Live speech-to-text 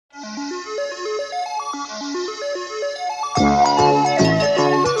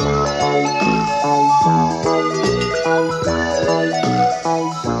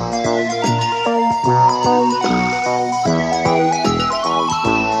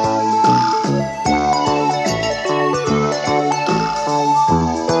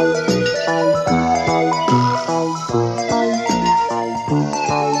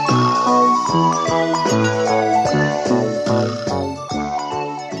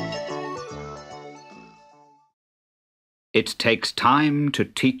It takes time to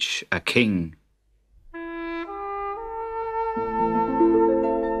teach a king.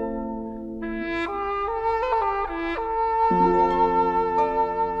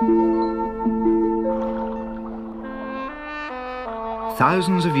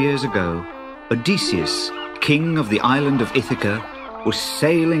 Thousands of years ago, Odysseus, king of the island of Ithaca, was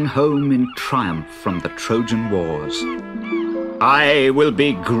sailing home in triumph from the Trojan wars. "I will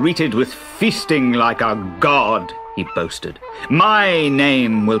be greeted with feasting like a god," he boasted. "My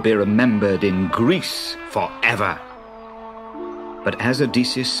name will be remembered in Greece forever." But as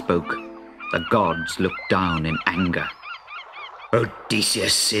Odysseus spoke, the gods looked down in anger.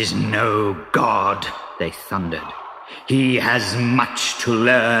 "Odysseus is no god," they thundered. "He has much to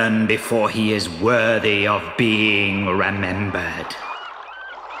learn before he is worthy of being remembered."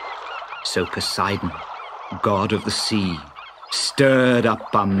 So Poseidon, god of the sea, stirred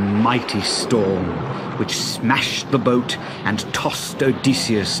up a mighty storm, which smashed the boat and tossed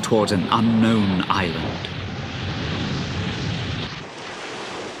Odysseus towards an unknown island.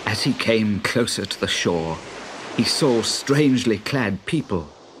 As he came closer to the shore, he saw strangely clad people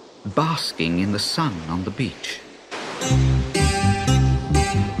basking in the sun on the beach.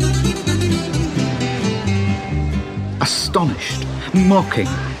 Astonished, mocking,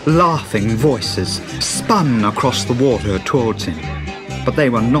 laughing voices spun across the water towards him. But they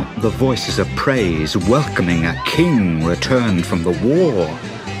were not the voices of praise welcoming a king returned from the war.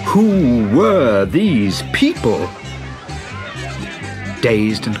 Who were these people?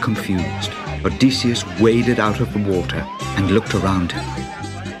 Dazed and confused, Odysseus waded out of the water and looked around him.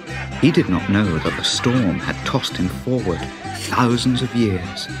 He did not know that the storm had tossed him forward thousands of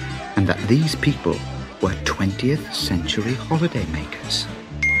years, and that these people were 20th century holidaymakers.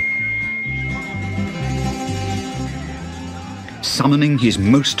 Summoning his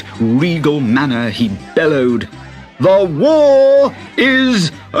most regal manner, he bellowed, "The war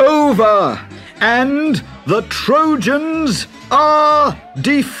is over, and the Trojans are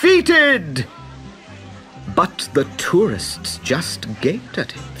defeated!" But the tourists just gaped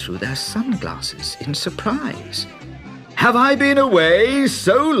at him through their sunglasses in surprise. "Have I been away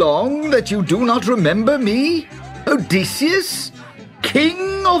so long that you do not remember me? Odysseus,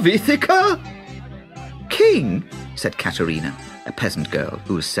 king of Ithaca?" "King?" said Katerina, a peasant girl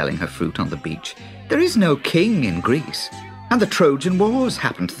who was selling her fruit on the beach. "There is no king in Greece, and the Trojan Wars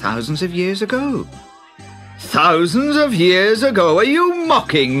happened thousands of years ago." "Thousands of years ago? Are you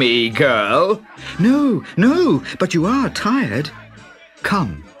mocking me, girl?" No, but you are tired."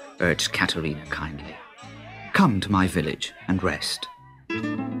 "Come," urged Katerina kindly. "Come to my village and rest."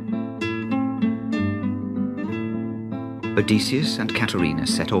 Odysseus and Katerina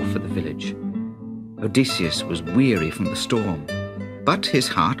set off for the village. Odysseus was weary from the storm, but his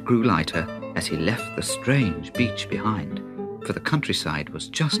heart grew lighter as he left the strange beach behind, for the countryside was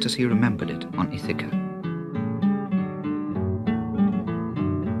just as he remembered it on Ithaca.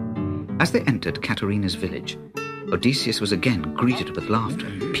 As they entered Katerina's village, Odysseus was again greeted with laughter.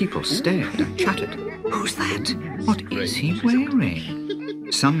 People stared and chattered. "Who's that? What is he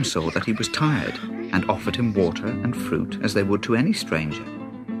wearing?" Some saw that he was tired and offered him water and fruit as they would to any stranger.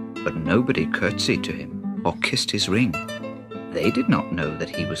 But nobody curtsied to him or kissed his ring. They did not know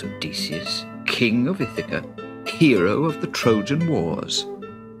that he was Odysseus, king of Ithaca, hero of the Trojan Wars.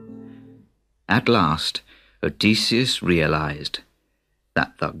 At last, Odysseus realized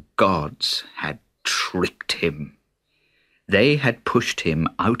that the gods had tricked him. They had pushed him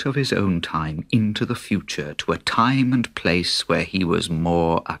out of his own time into the future to a time and place where he was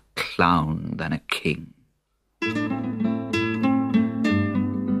more a clown than a king.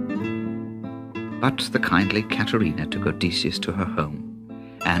 But the kindly Katerina took Odysseus to her home,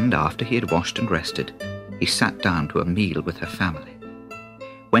 and after he had washed and rested, he sat down to a meal with her family.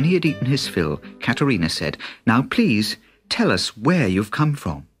 When he had eaten his fill, Katerina said, "Now please, tell us where you've come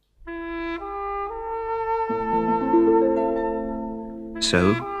from."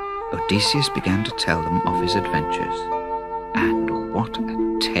 So Odysseus began to tell them of his adventures, and what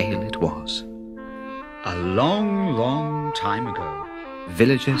a tale it was. A long, long time ago,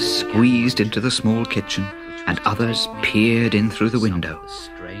 villagers squeezed into the small kitchen, and others peered in through the window. The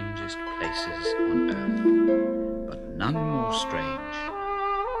strangest places on earth, but none more strange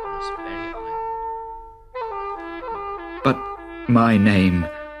than this very island. "But my name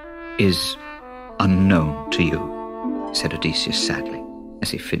is unknown to you," said Odysseus sadly,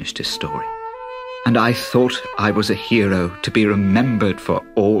 as he finished his story. "And I thought I was a hero to be remembered for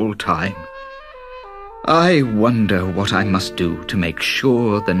all time. I wonder what I must do to make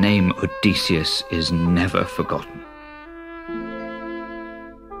sure the name Odysseus is never forgotten."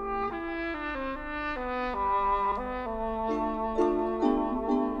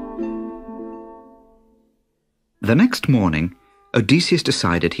 The next morning, Odysseus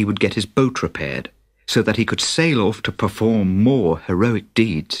decided he would get his boat repaired so that he could sail off to perform more heroic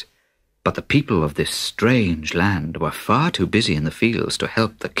deeds. But the people of this strange land were far too busy in the fields to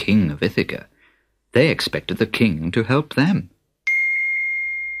help the king of Ithaca. They expected the king to help them.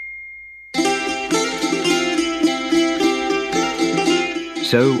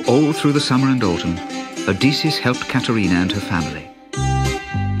 So, all through the summer and autumn, Odysseus helped Katerina and her family.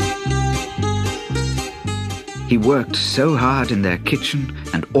 He worked so hard in their kitchen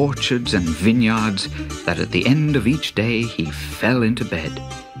and orchards and vineyards that at the end of each day he fell into bed,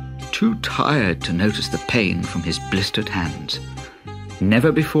 too tired to notice the pain from his blistered hands.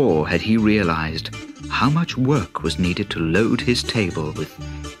 Never before had he realized how much work was needed to load his table with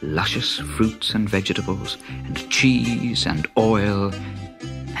luscious fruits and vegetables, and cheese and oil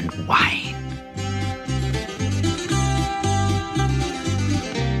and wine.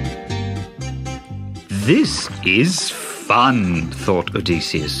 This is fun, thought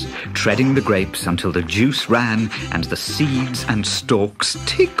Odysseus, treading the grapes until the juice ran and the seeds and stalks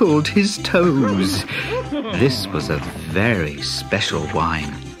tickled his toes. This was a very special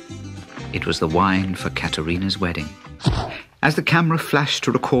wine. It was the wine for Katerina's wedding. As the camera flashed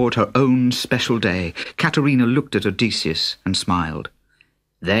to record her own special day, Katerina looked at Odysseus and smiled.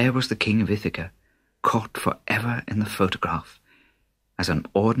 There was the king of Ithaca, caught forever in the photograph, as an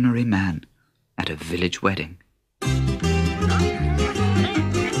ordinary man at a village wedding.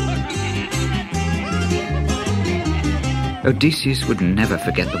 Odysseus would never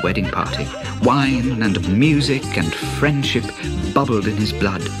forget the wedding party. Wine and music and friendship bubbled in his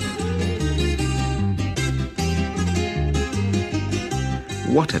blood.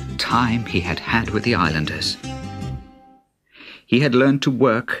 What a time he had had with the islanders. He had learned to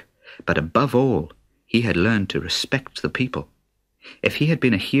work, but above all, he had learned to respect the people. If he had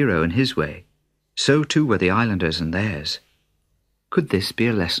been a hero in his way, so too were the islanders in theirs. Could this be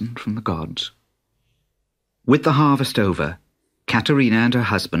a lesson from the gods? With the harvest over, Katerina and her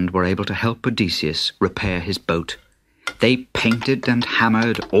husband were able to help Odysseus repair his boat. They painted and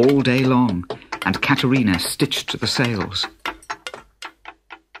hammered all day long, and Katerina stitched the sails.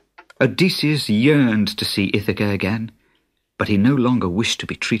 Odysseus yearned to see Ithaca again, but he no longer wished to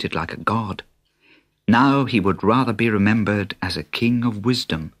be treated like a god. Now he would rather be remembered as a king of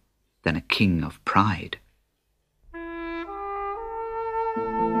wisdom than a king of pride.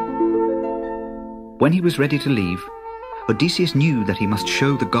 When he was ready to leave, Odysseus knew that he must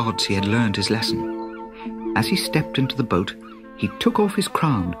show the gods he had learned his lesson. As he stepped into the boat, he took off his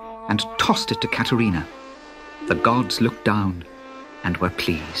crown and tossed it to Katerina. The gods looked down and were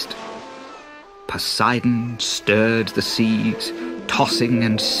pleased. Poseidon stirred the seas, tossing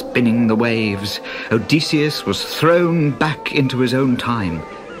and spinning the waves. Odysseus was thrown back into his own time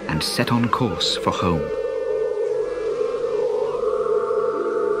and set on course for home.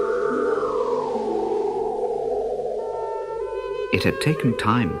 It had taken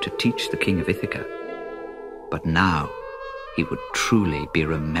time to teach the king of Ithaca, but now he would truly be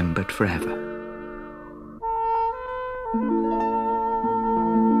remembered forever.